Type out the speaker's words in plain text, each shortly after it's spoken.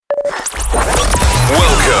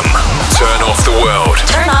Turn off the world.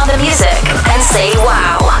 Turn on the music and say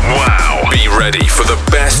wow. Wow. Be ready for the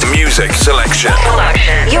best music selection.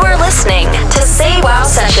 You are listening to Say Wow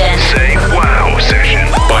Session. Say Wow Session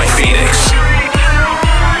by Phoenix.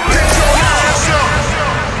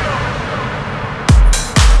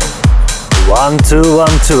 1, 2, 1,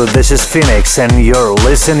 2, this is Phoenix and you're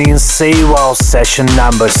listening Say Wow Session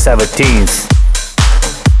number 17th.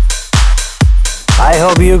 I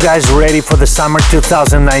hope you guys ready for the summer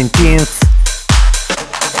 2019.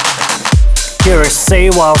 Here is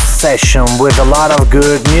Say Wow Session with a lot of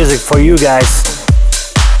good music for you guys.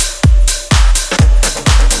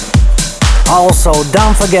 Also,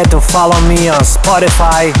 don't forget to follow me on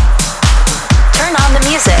Spotify. Turn on the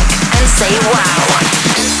music and say wow.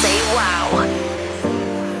 And say wow.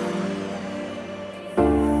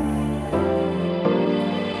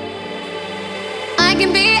 I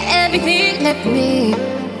can be everything, let me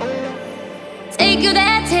take you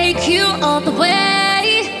there, take you all the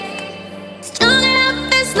way. Strong enough,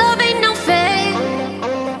 this love ain't no fake.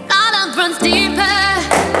 Our love runs deeper,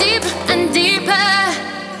 deeper and deeper.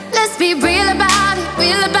 Let's be real about it,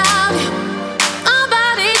 real about it. Our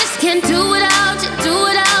body just can't do without you, do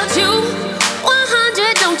without you.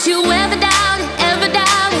 100, don't you ever doubt it, ever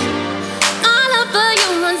doubt it. Our love for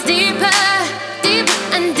you runs deeper, deeper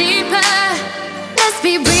and deeper. Let's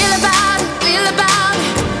be real about it, real about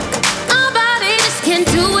it. Our body just can't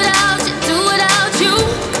do without you, do without you.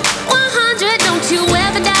 100, don't you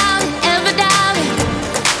ever doubt it, ever doubt it.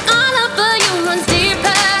 Our love for you runs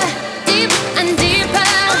deeper, deeper and deeper.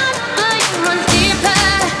 Our love for you runs deeper,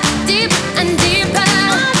 deeper and deeper. Our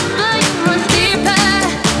love for you runs deeper,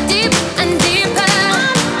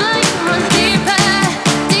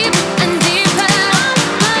 deeper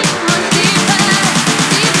and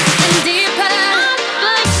deeper. Our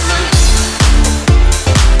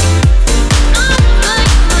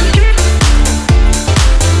love for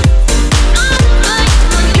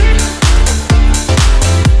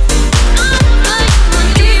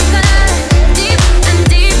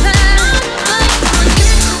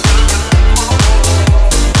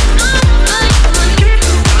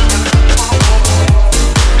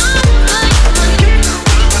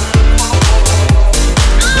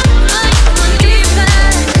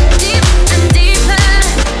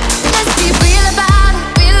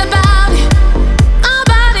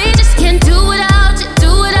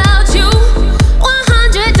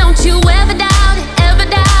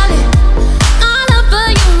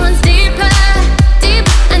deeper,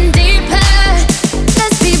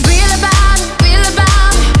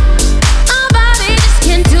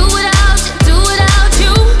 deeper and deeper.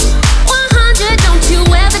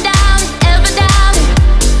 Our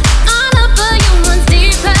love for you runs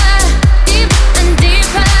deeper,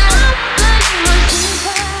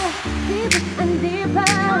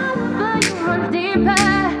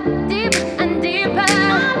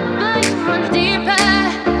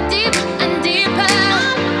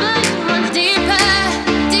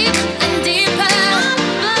 deeper and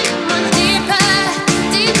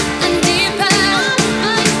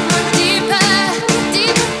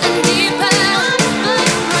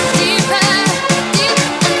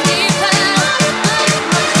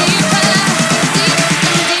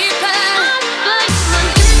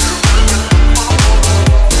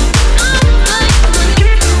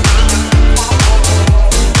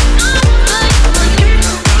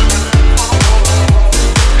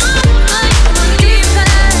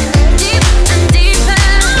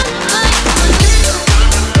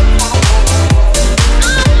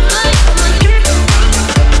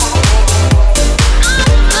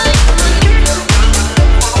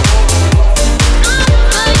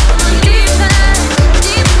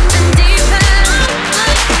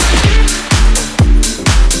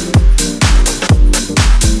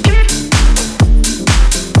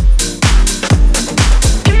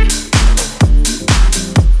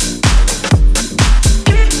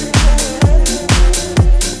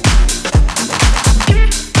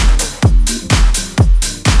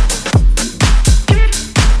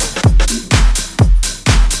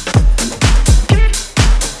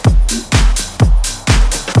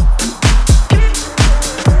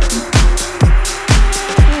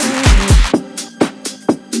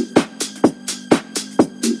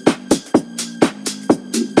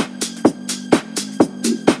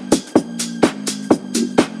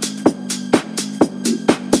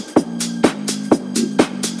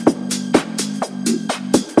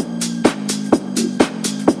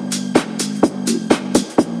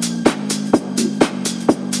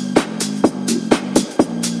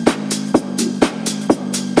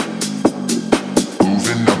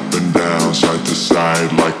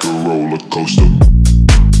side like a roller coaster.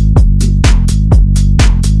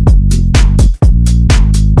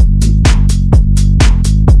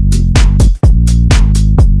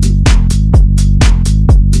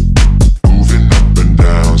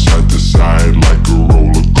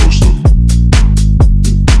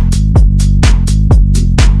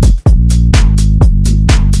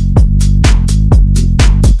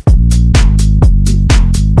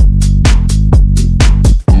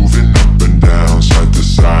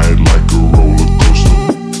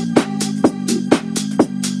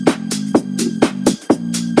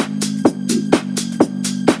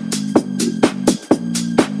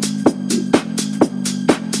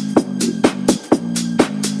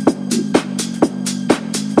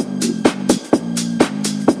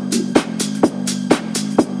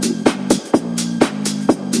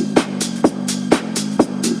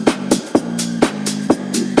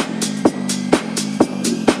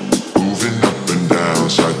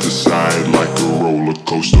 roller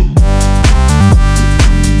coaster.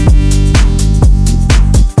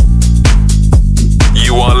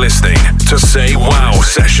 You are listening to Say Wow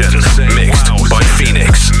Session, mixed by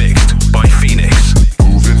Phoenix. Mixed by Phoenix.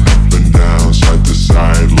 Moving up and down, side to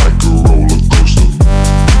side like a roller coaster.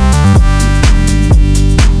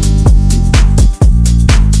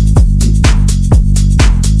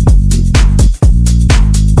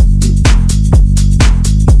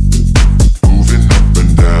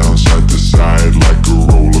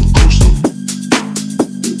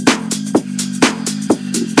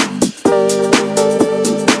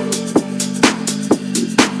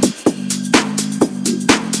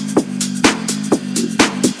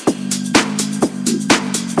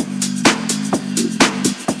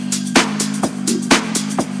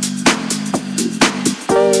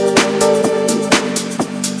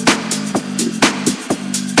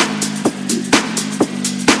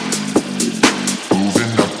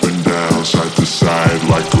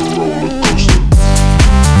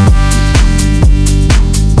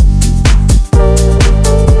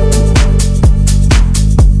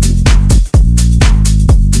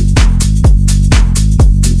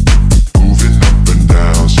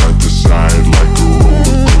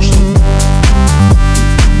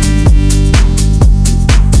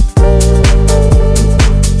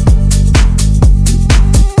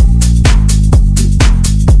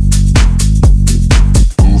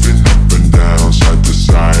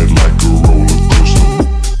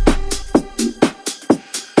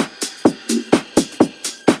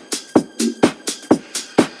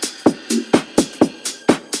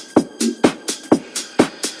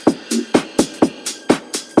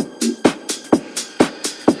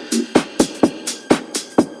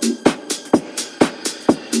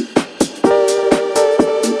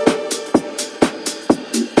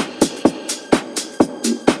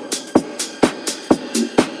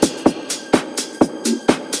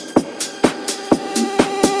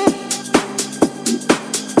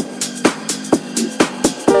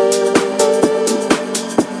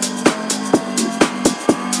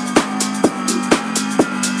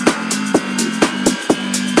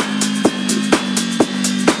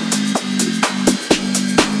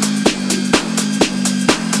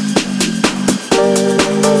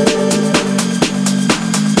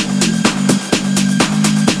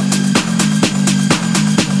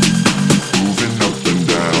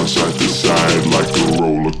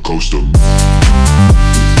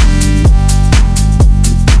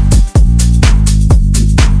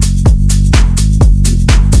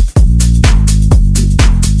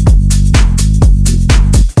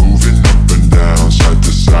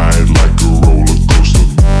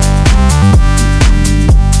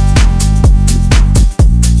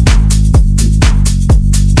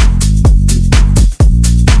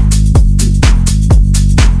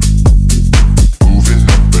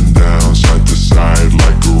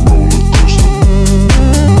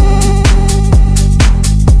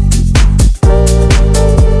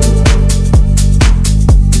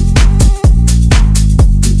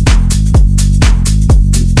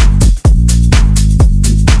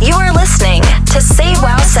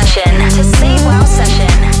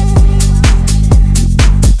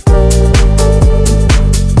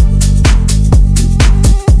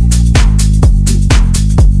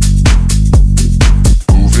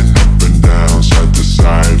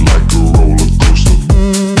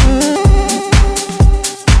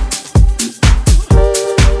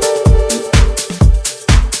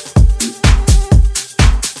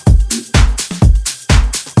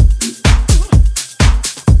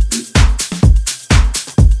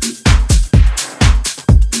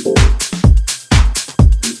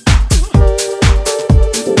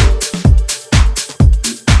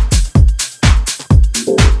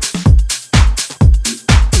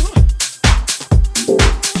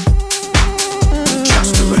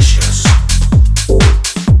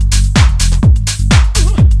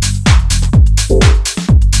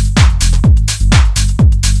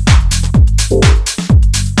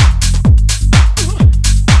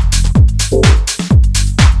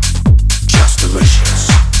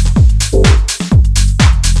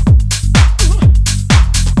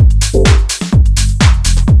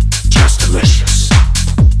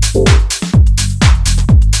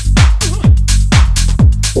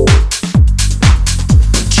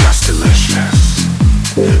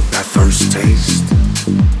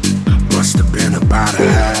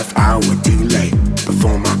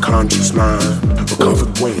 conscious mind,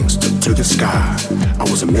 recovered wings took to the sky. I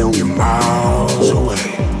was a million miles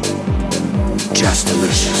away, just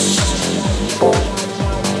delicious.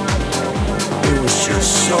 It was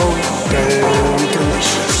just so damn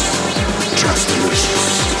delicious, just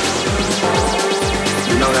delicious.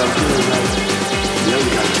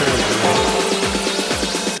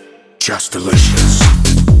 Just delicious.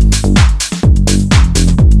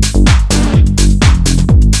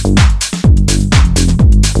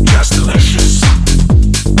 Just delicious.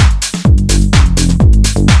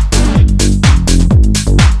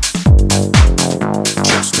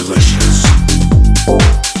 Just delicious.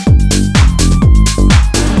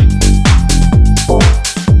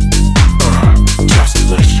 Just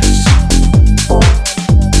delicious.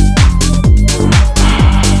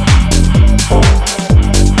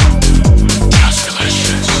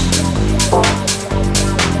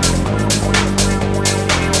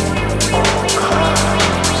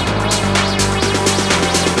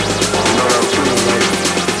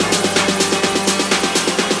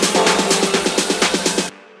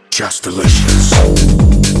 Just delicious.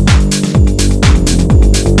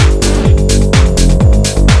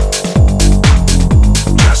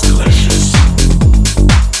 Just delicious.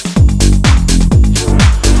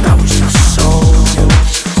 That was just so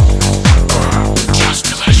delicious. Just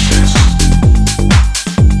delicious.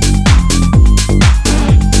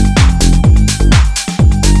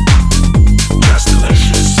 Just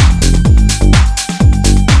delicious.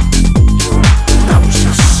 That was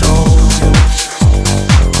just so delicious.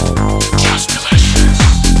 Just delicious.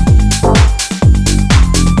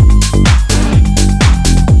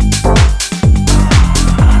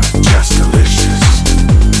 Just delicious.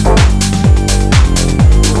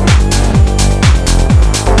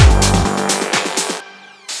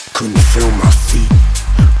 Couldn't feel my feet,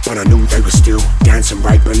 but I knew they were still dancing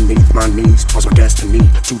right beneath my knees. 'Twas my destiny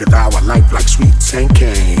to devour life like sweets and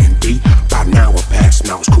candy. About an hour passed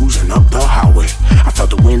and I was cruising up the highway. I felt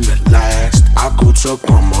the wind at last. I could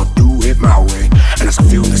succumb or do it my way. And as I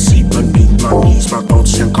feel the sea beneath my knees, my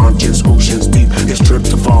thoughts and conscience oceans deep. This trip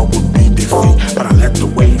to fall would be defeat, but I let the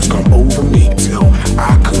waves come over me till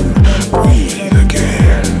I couldn't breathe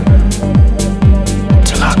again.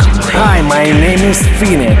 Till I could breathe. Hi, my name is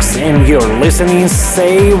Phoenix, and you're listening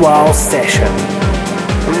Say Wow Session.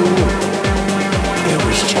 It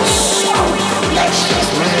was just so delicious,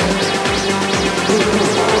 man.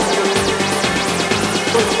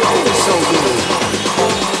 Oh, it's so good.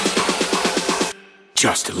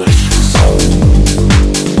 Just delicious.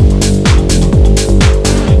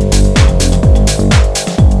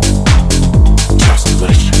 Just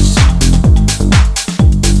delicious.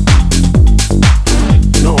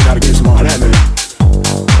 No, gotta get some more of that, man.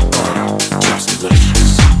 Just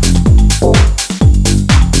delicious.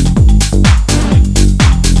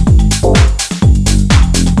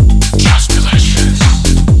 Just delicious.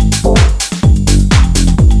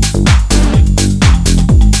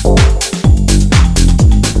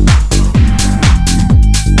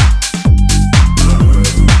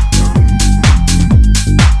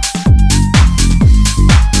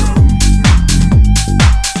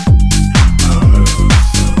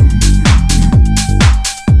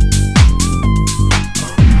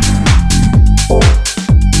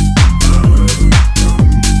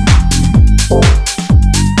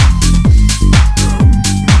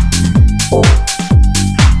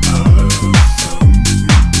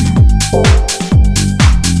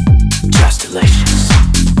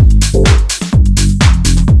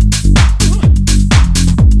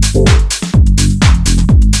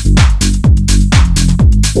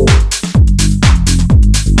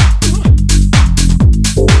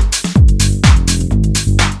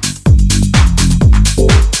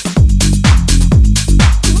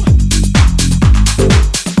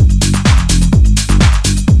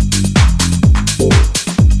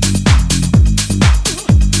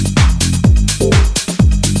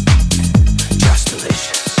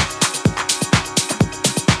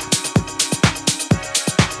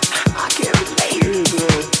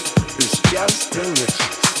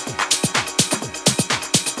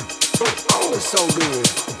 So good.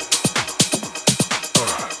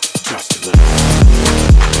 Just a little.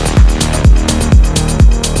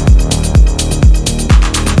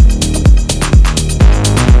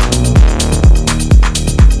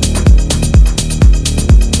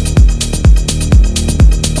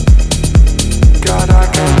 God, I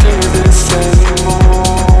can't do this anymore.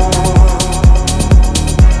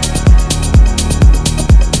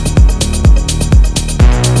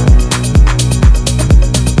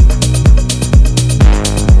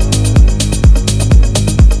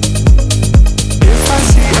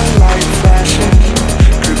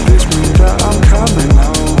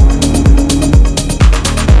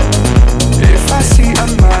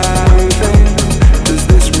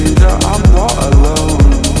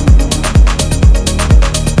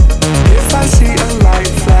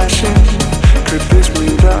 Could this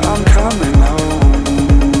mean that I'm coming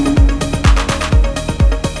home?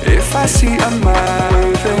 If I see a man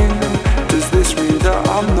waving, does this mean that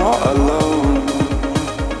I'm not alone?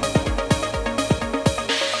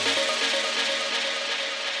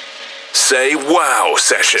 Say Wow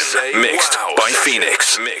session. Mixed by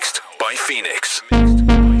Phoenix. Mixed by Phoenix.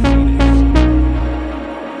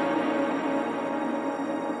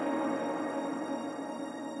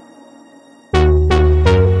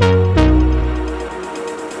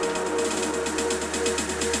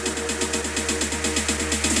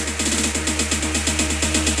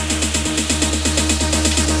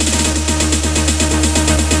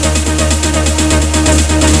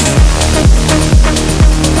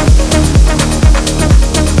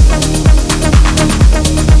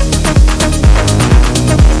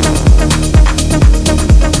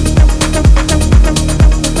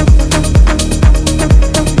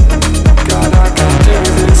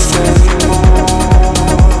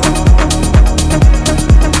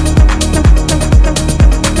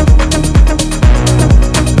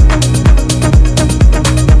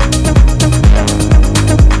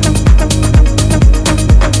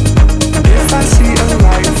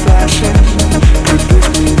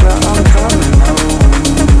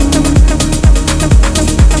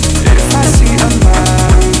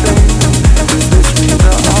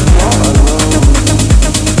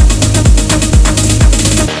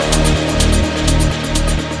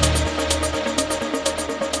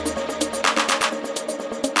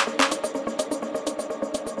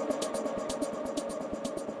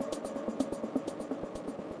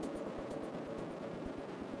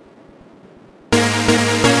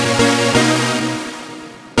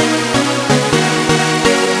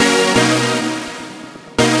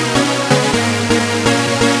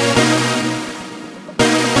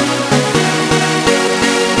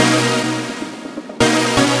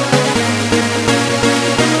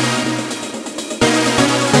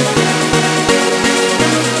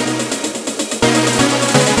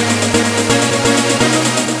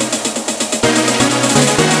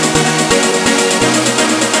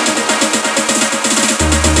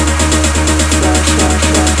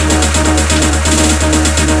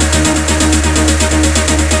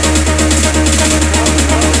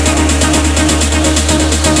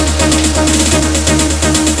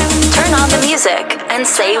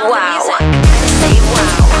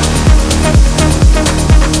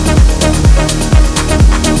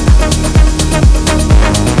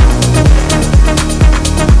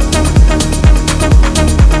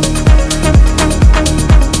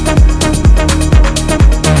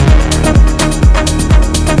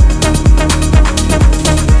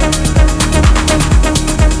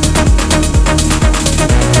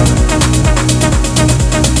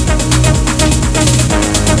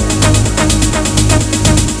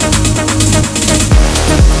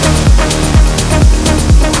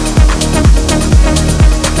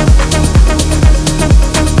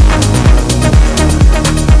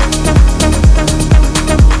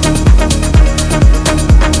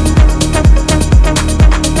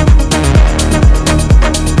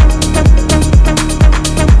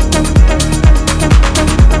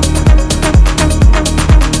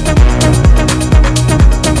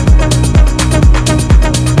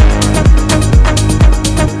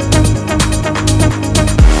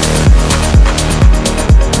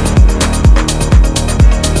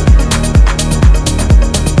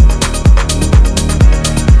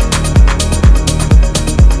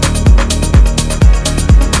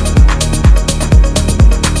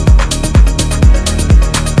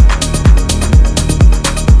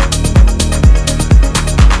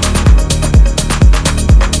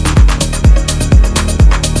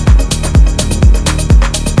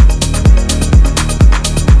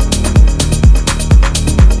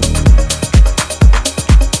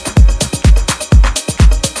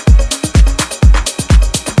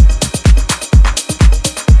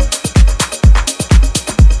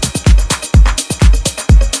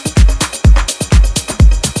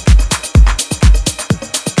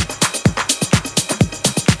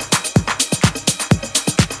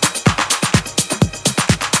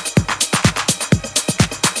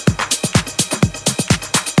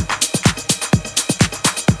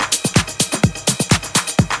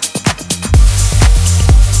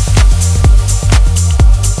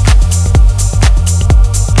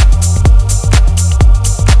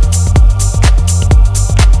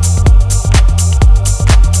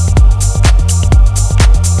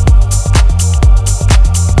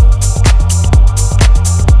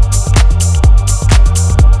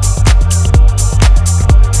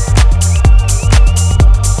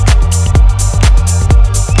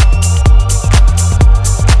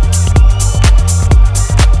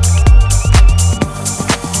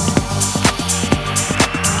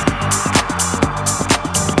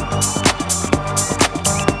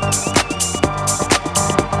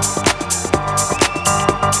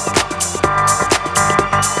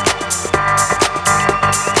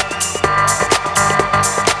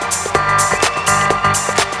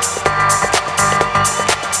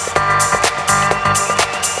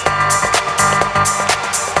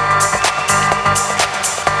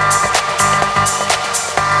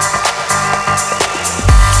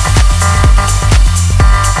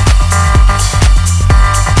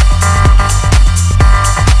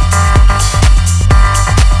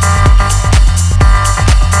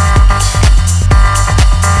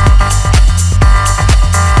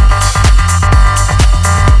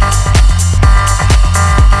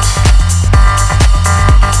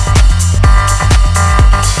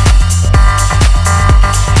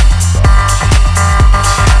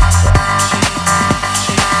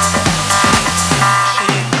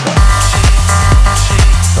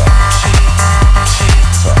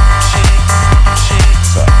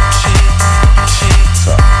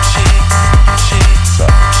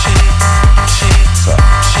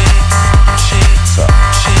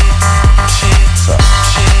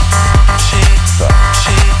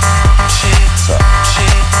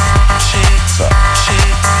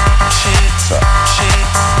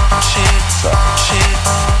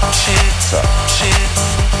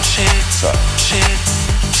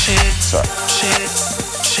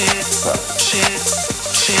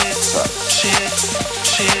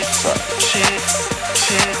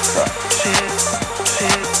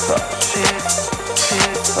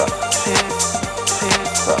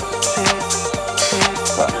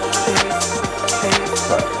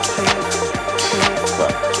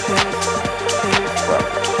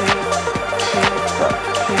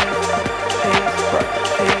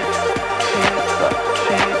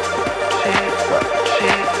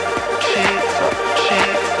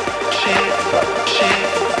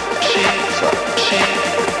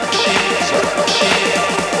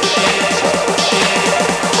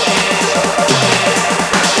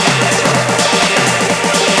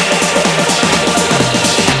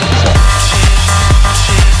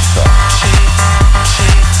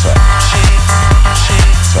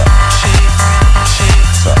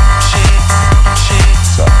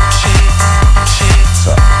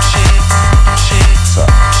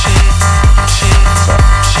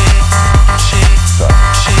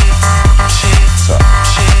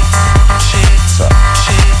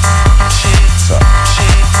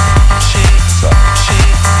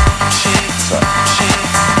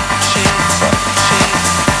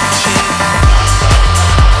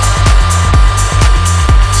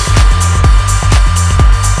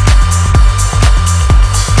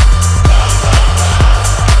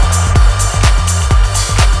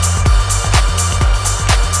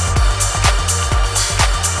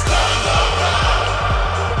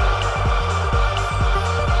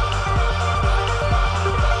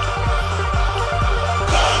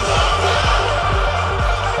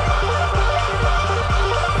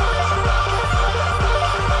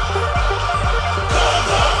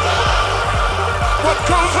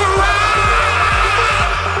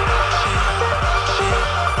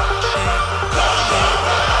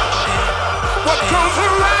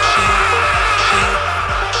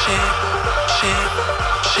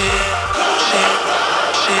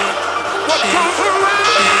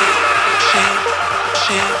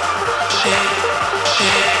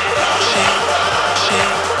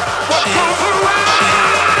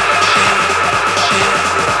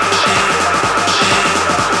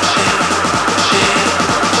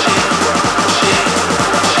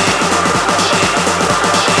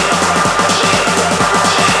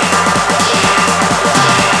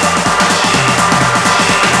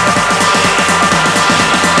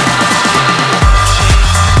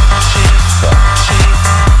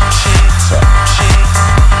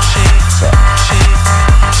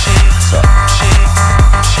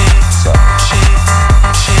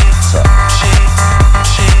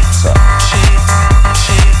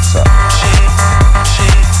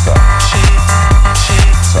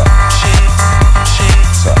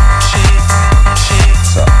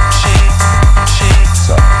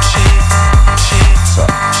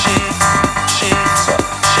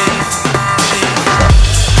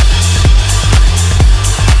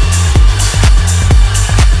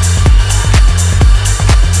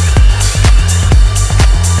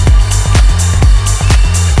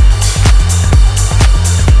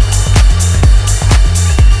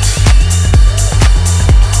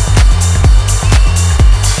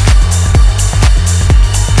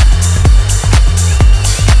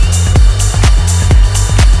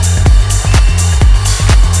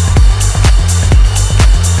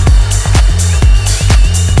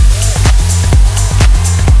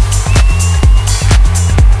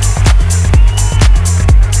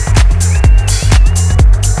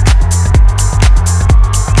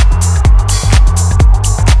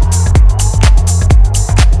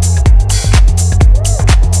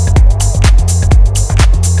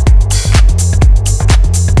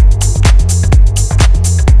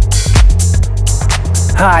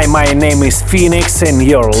 Hi, my name is Phoenix and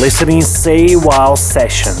you're listening Say Wow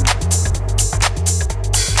Session.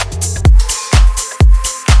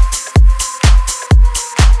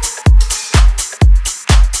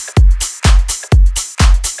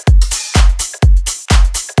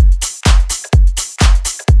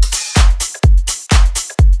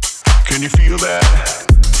 Can you feel that?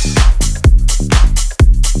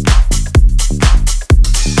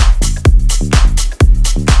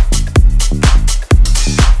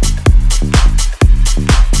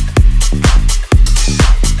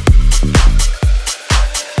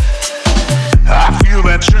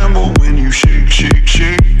 Tremble when you shake, shake,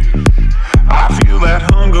 shake. I feel that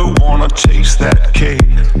hunger, wanna taste that cake.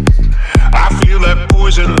 I feel that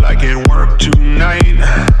poison like it worked tonight.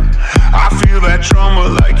 I feel that trauma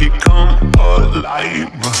like it come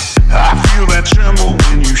alive. I feel that tremble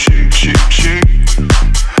when you shake, shake, shake.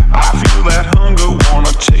 I feel that hunger,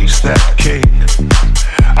 wanna taste that cake.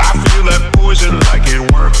 I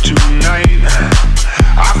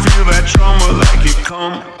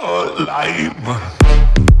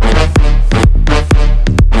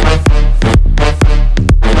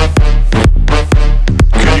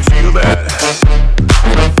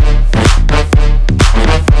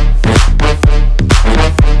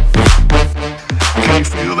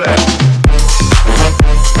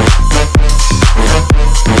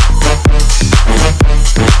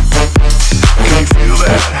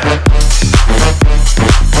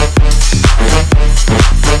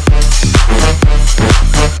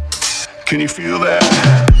Can you feel that?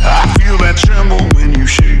 I feel that tremble when you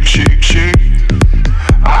shake, shake, shake.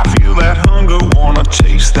 I feel that hunger, wanna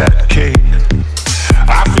taste that cake.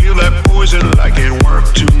 I feel that poison like it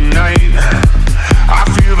worked tonight. I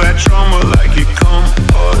feel that trauma like it come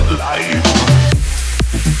alive.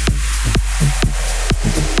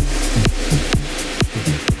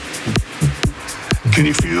 Can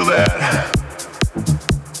you feel that?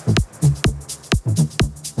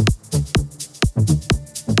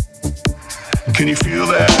 Can you feel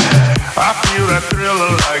that? I feel that thriller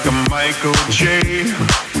like a Michael J.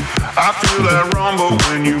 I feel that rumble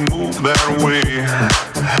when you move that way.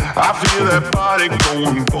 I feel that body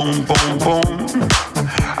going boom, boom, boom.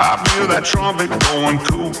 I feel that trumpet going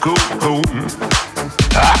cool, cool, cool.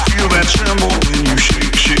 I feel that tremble when you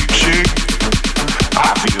shake, shake, shake.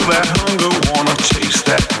 I feel that hunger, wanna taste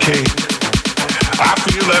that cake. I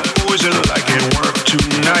feel that poison like it worked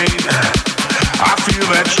tonight. I feel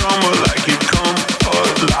that trauma like it come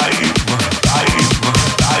alive.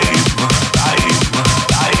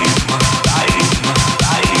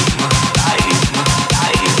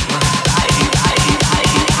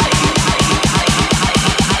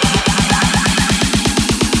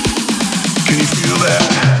 Can you feel that?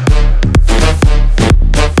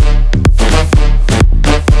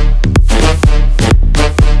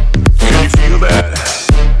 Can you feel that?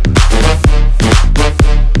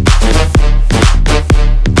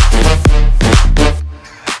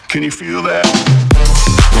 Can you feel that?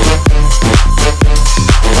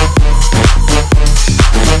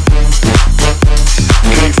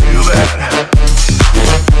 Can you feel that?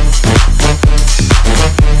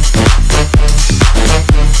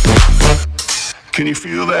 Can you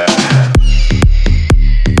feel that?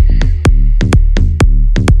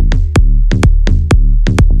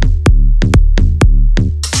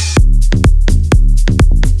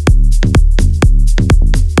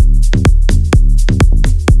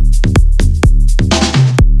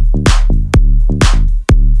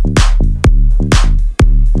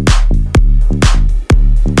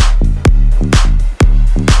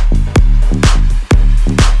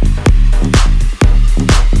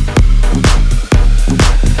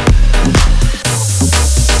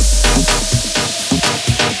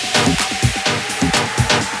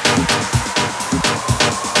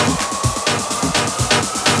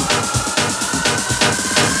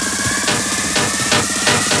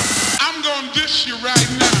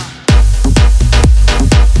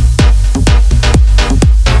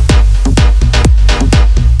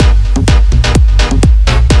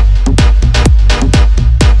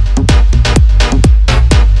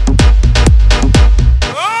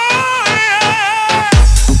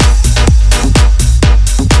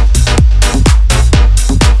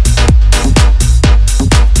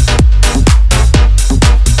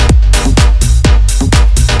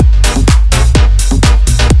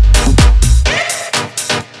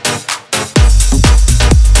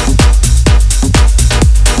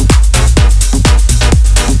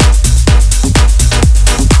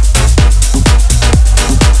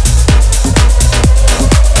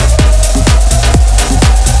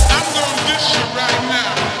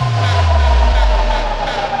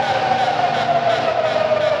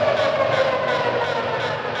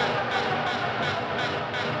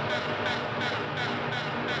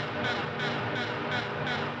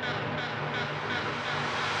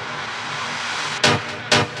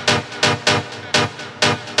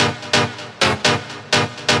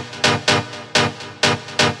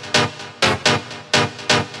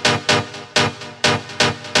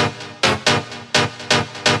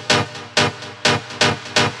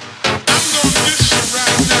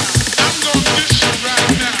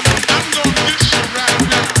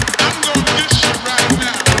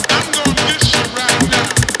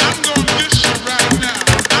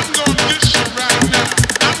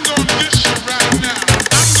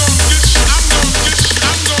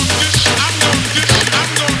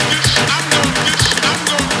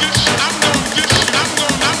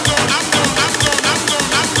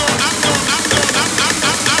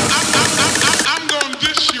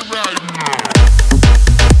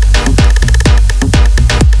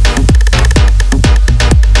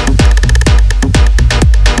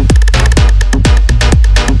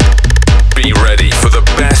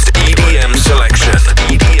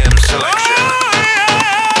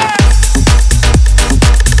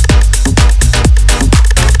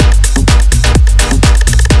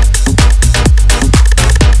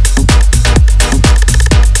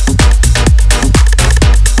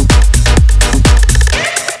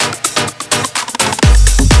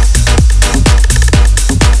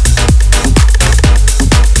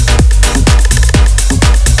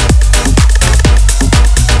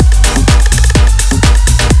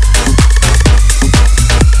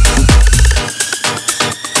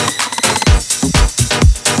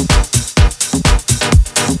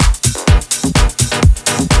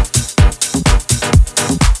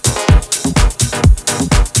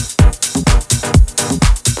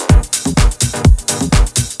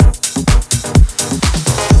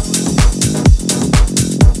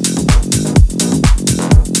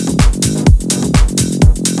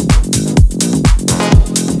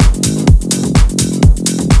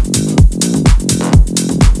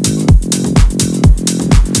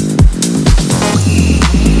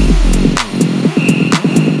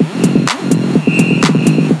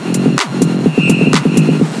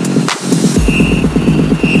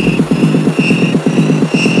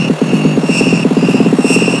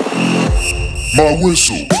 my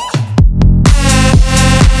whistle.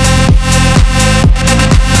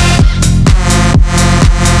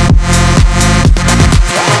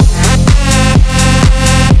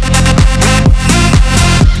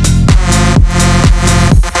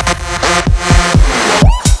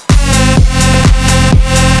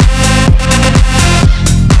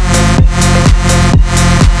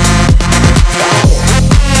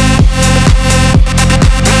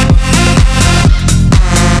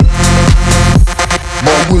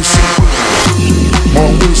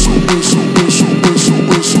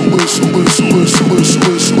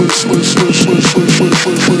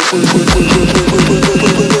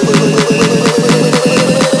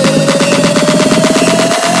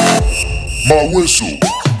 My whistle.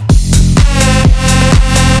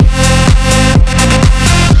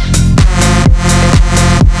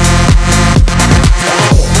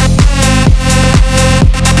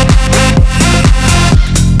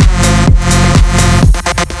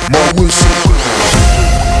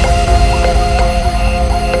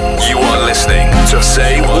 You are listening to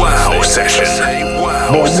Say Wow Session.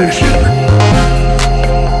 Wow Session.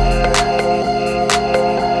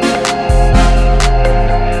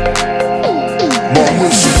 My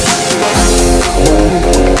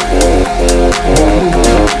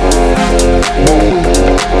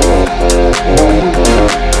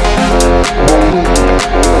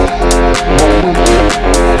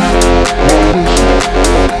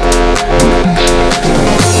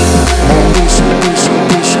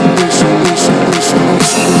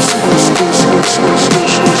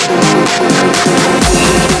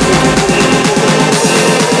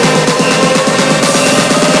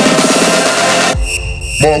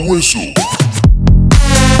whistle.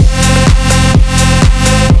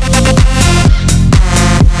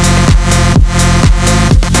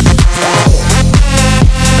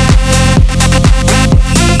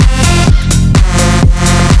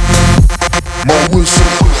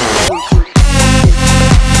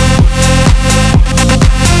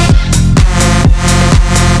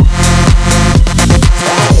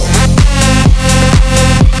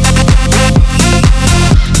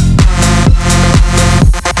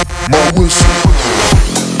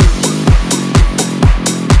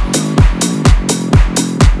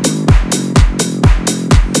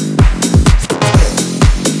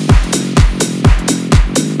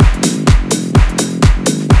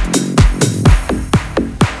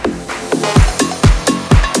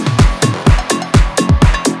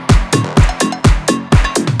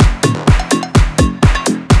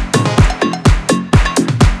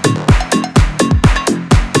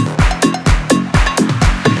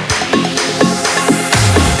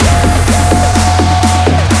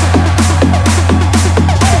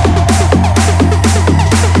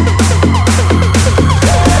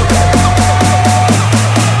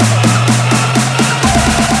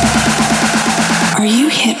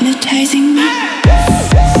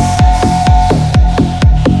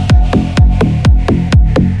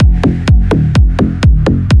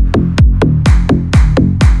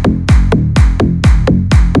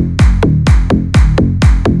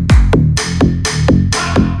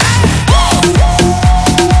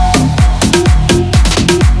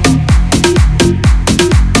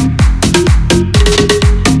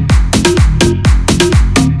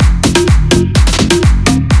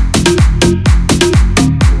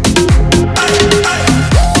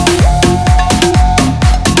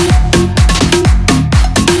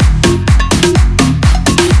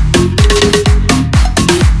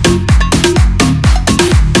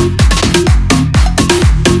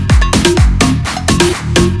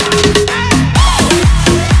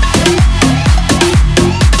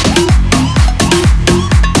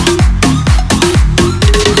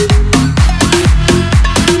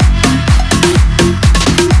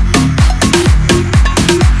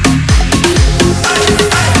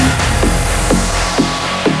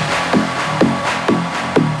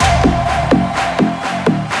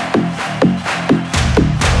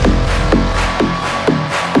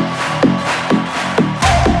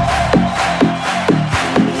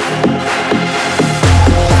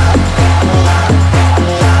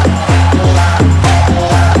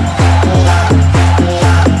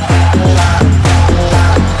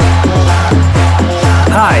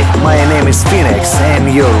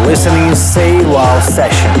 You're listening Say Wow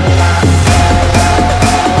Session.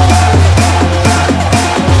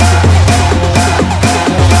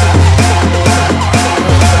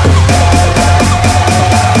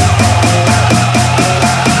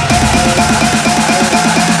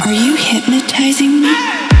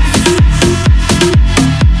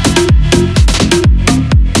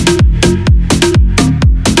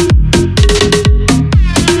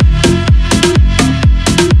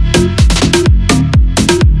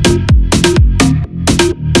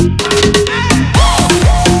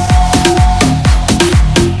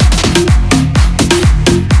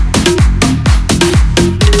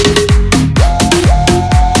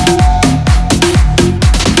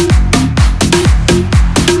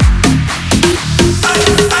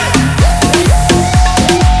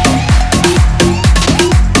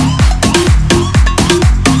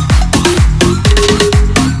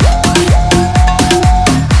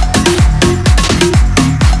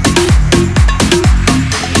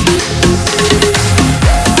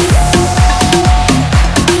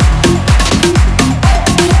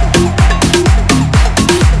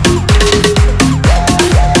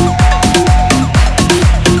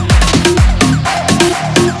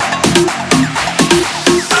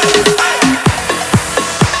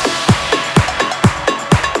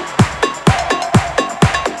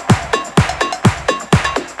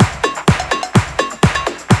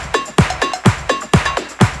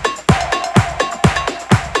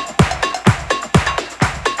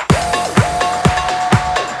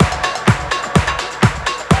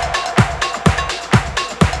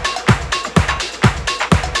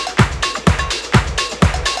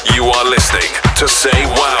 are listening to Say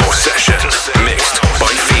Wow Session, mixed by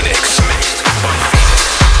Phoenix.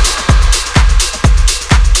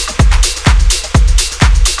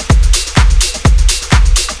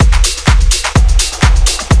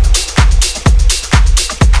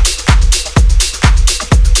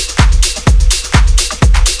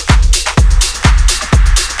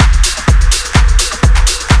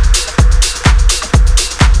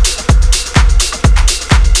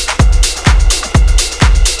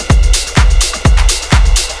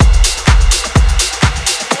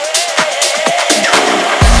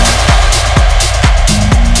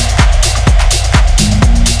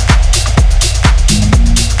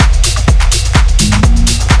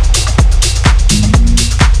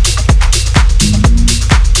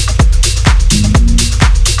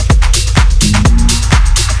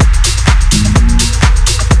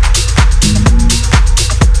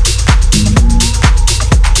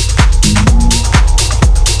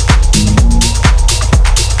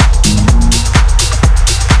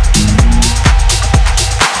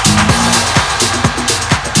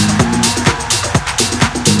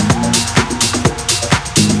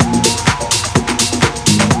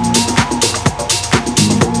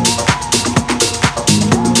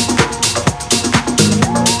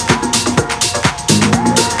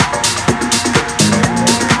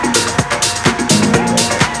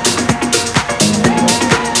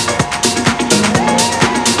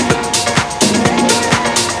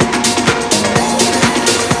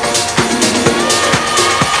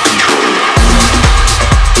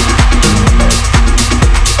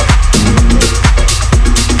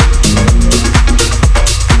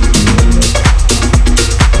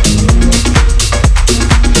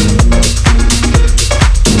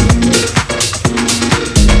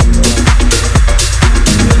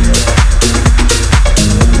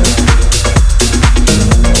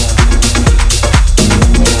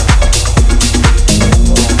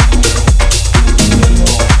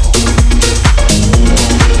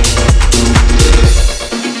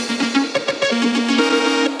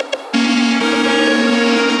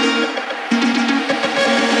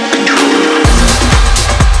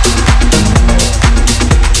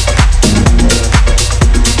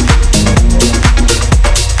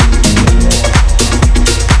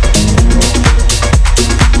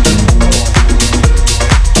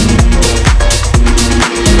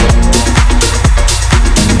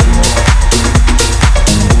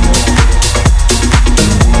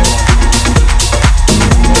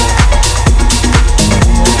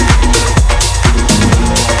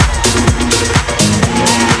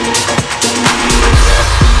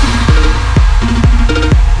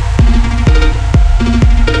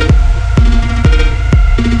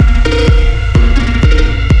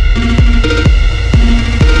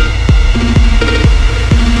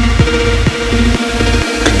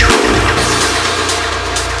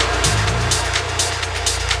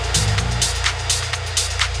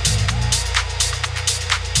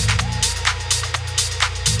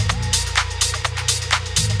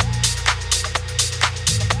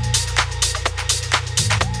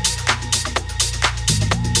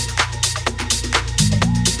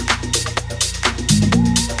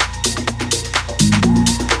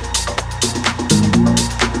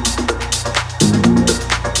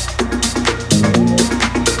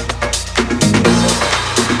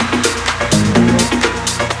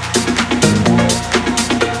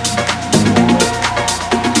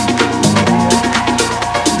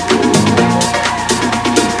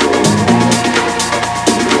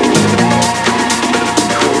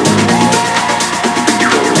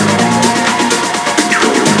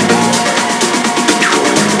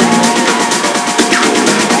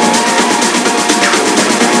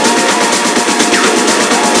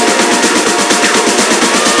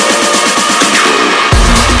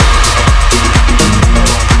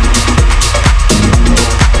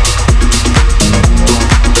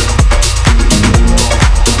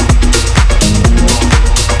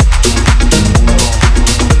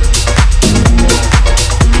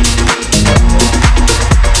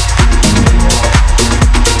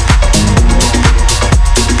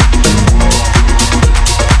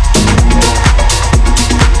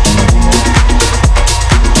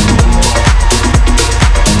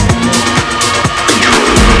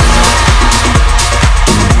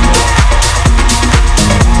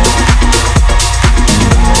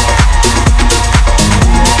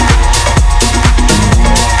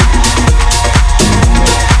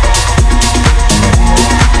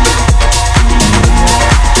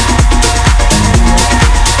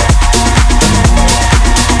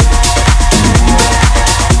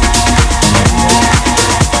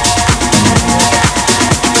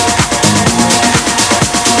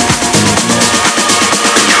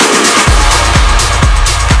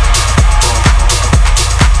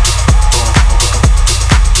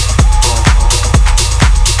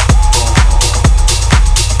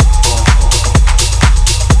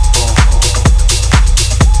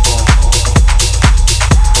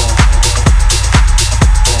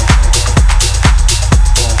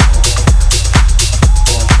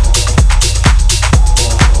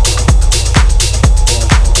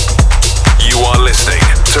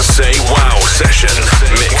 Session,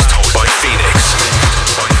 mixed by Phoenix.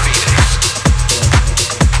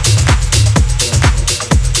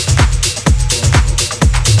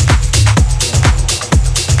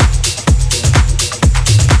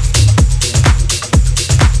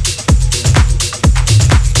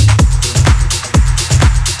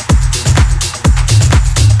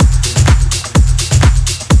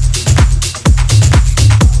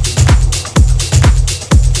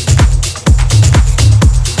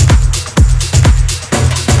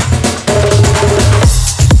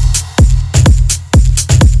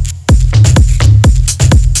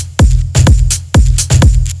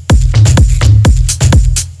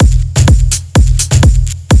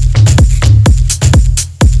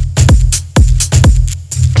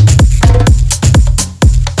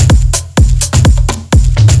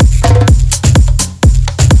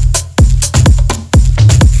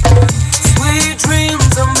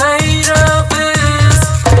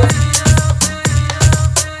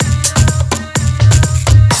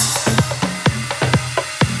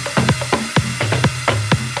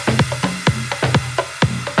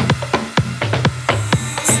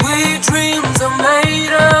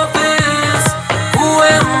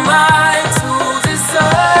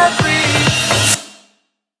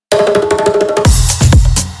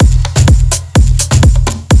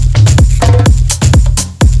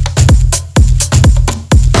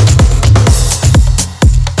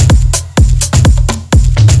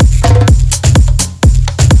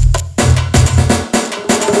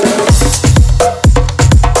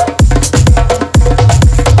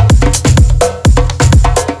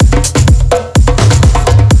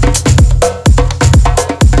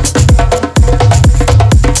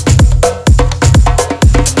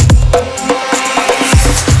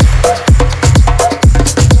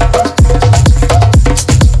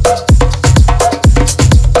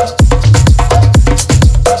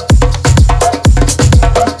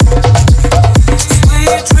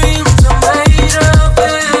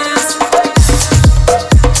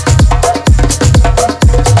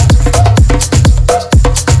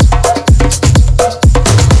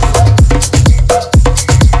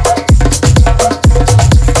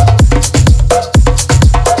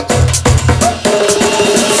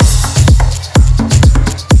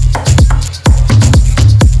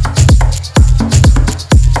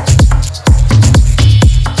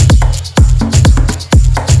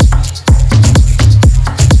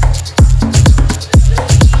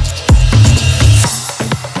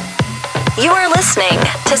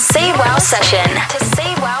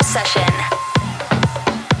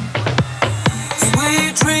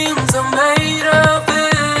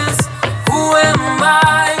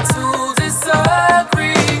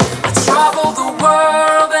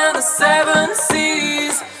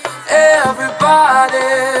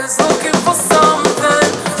 Everybody's looking for something.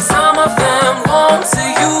 Some of them want to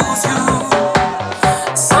use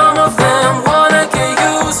you. Some of them wanna get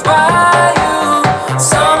used by you.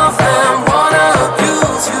 Some of them wanna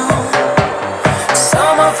abuse you.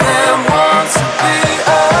 Some of them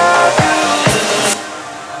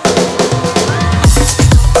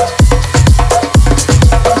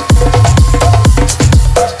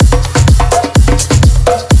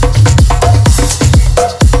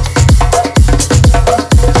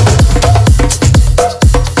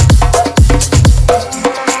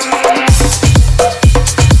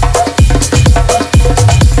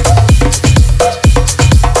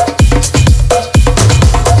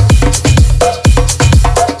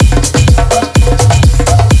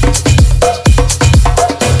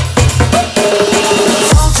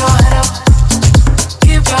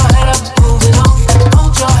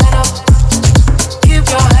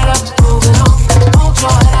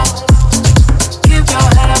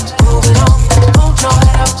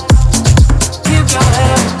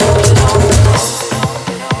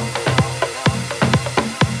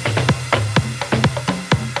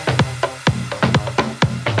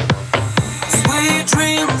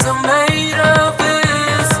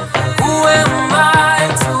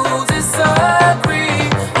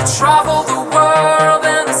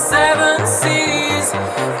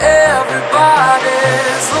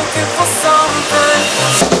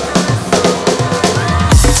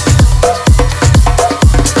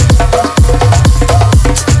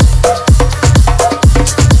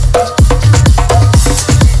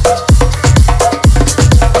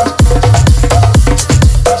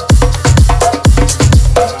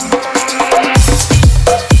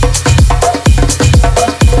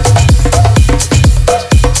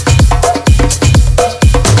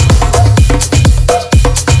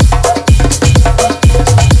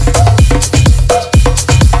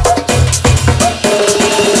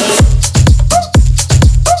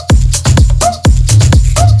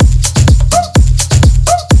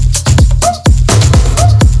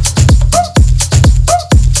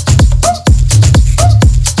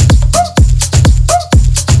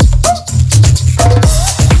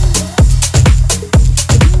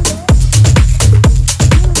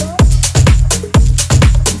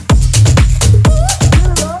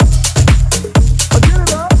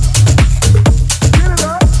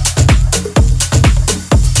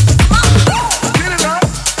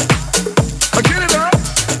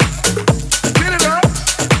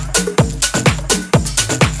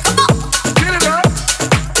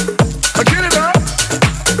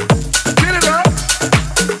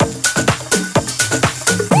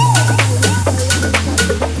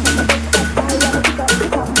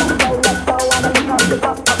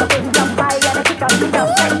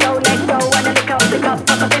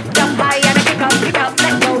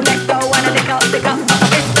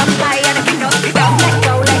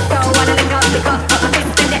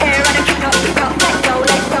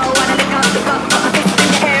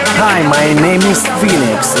Hi, my name is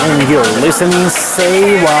Phoenix, and you're listening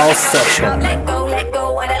Say Wow Session. Let go,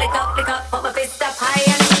 wanna lick up, put my fist up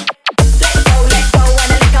high and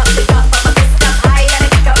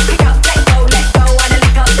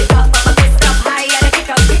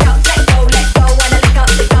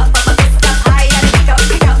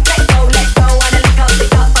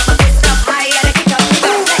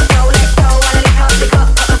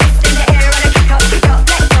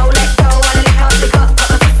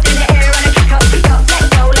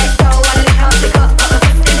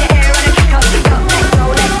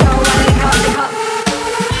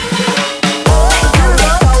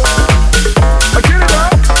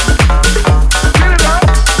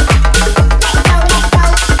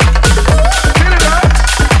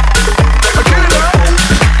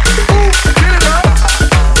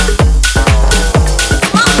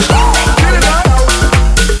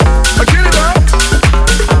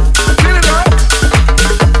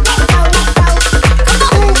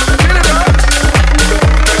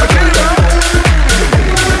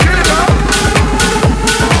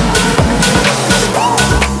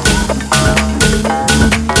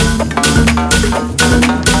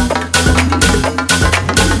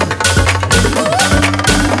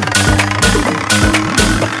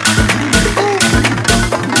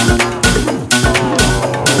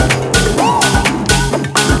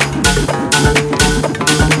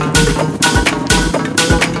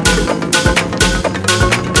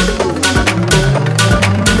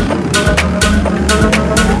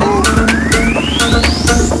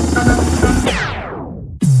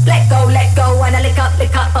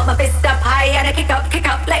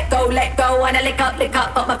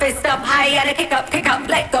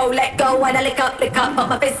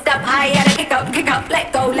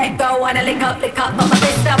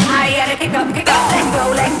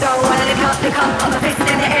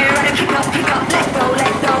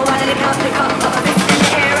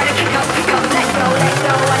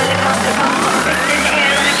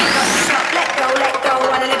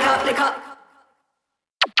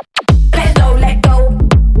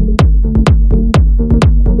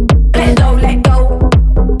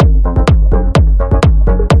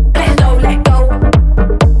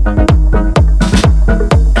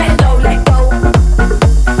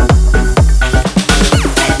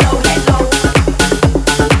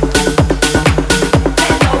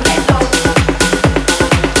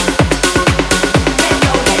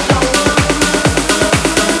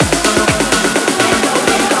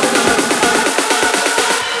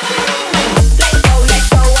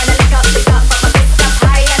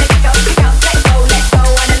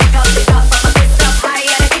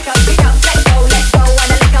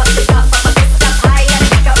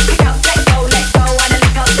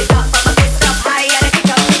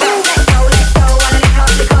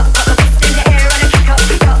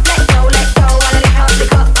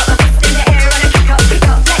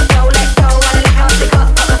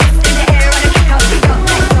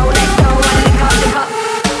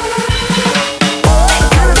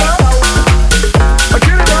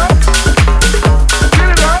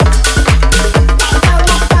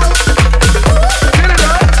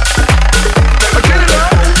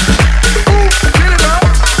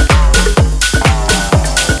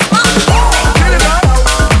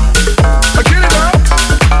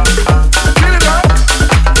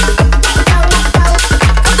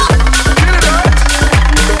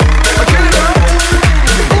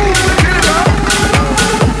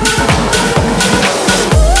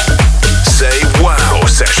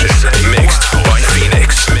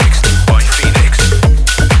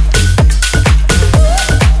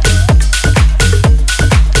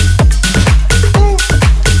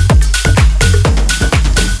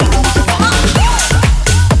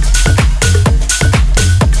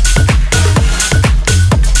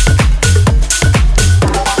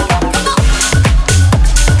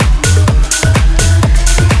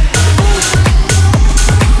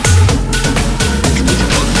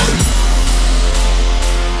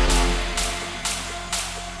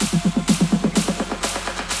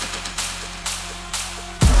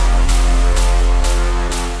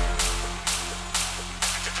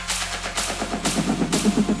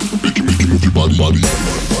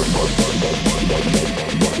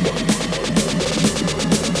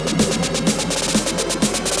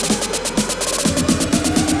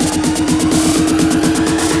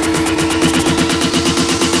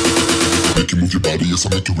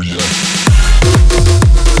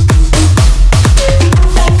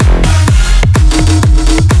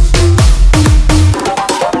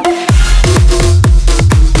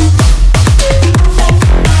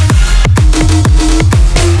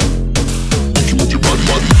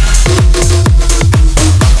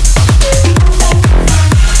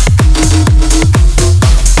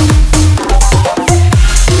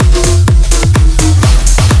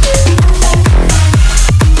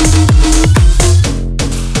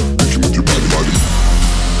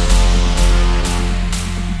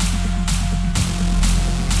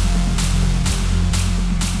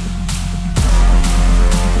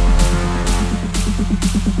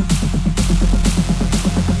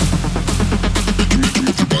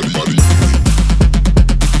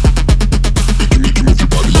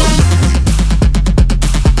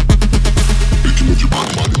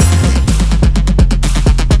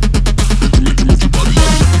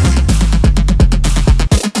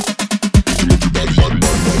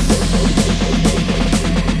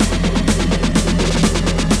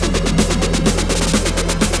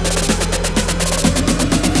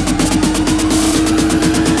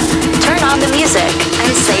the music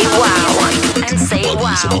and say wow. And say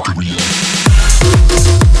wow.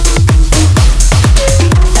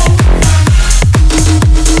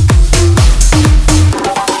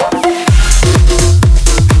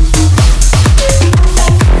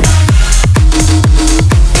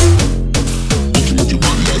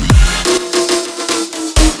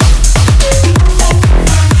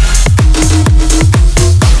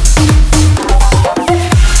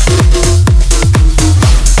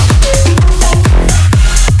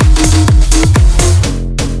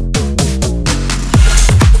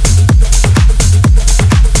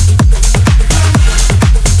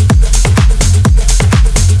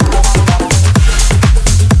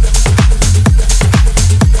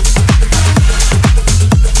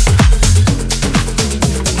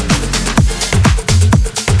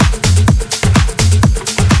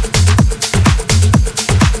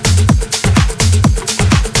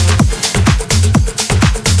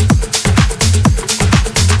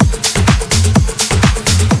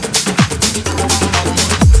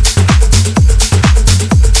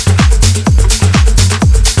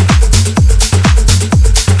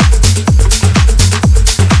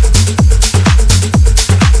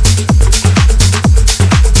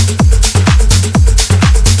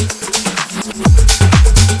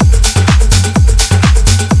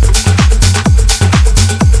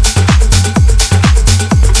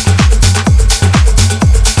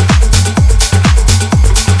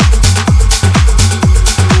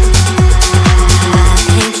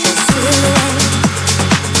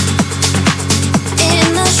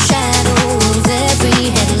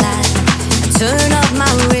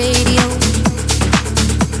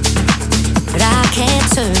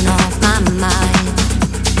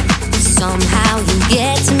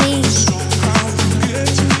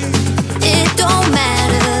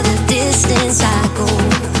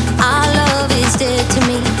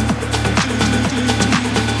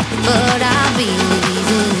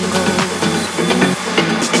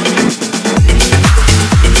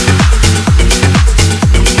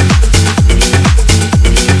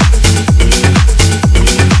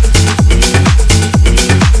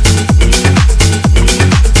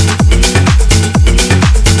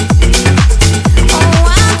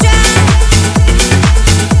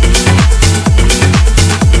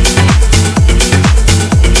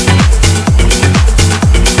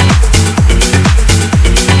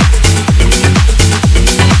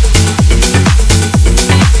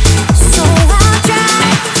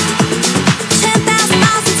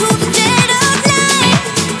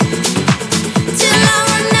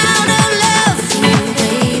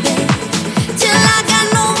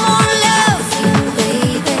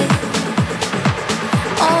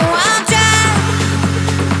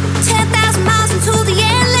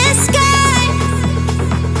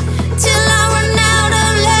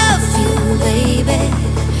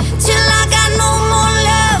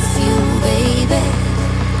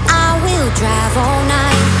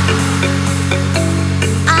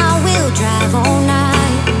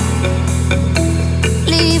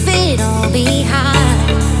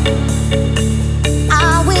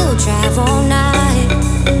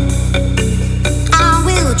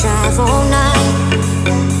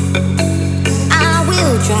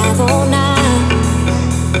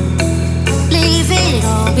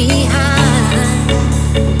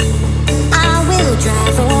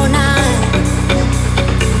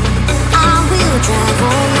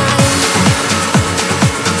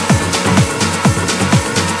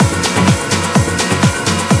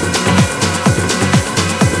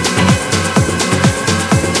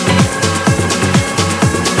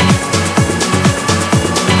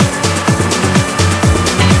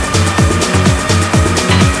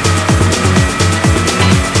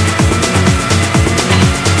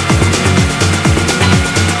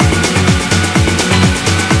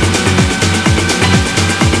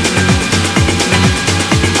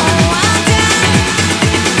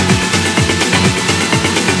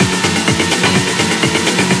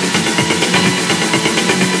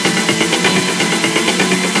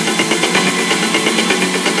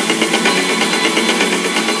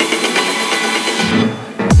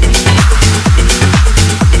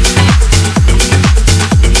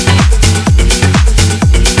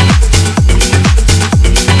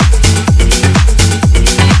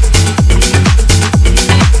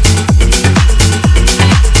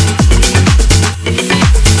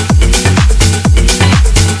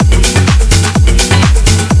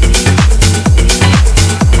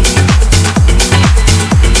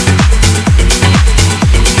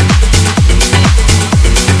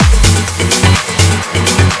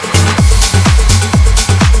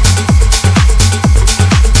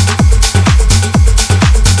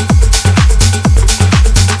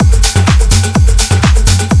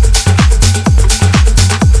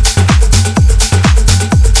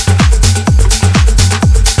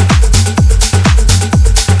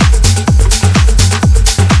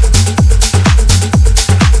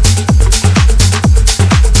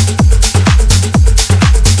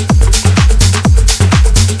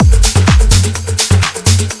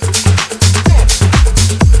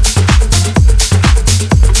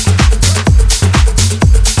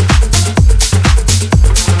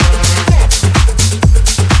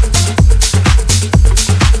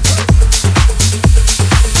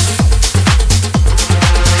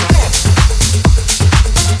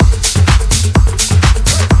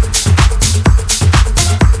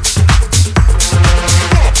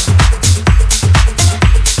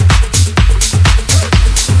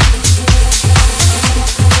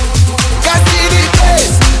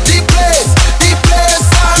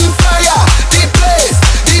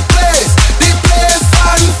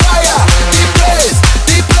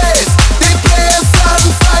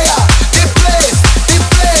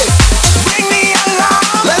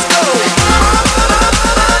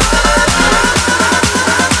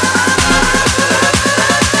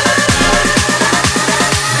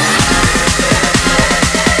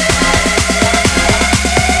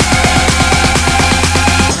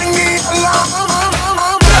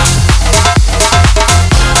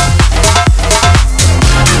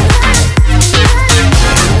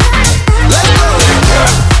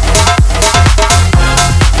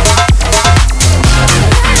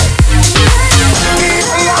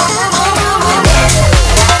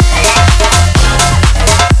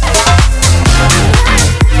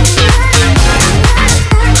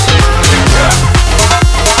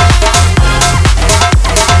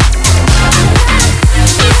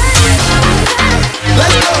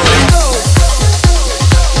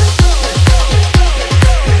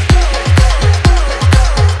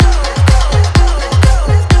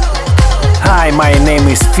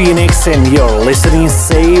 Phoenix and you're listening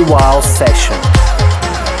Say Wow Session.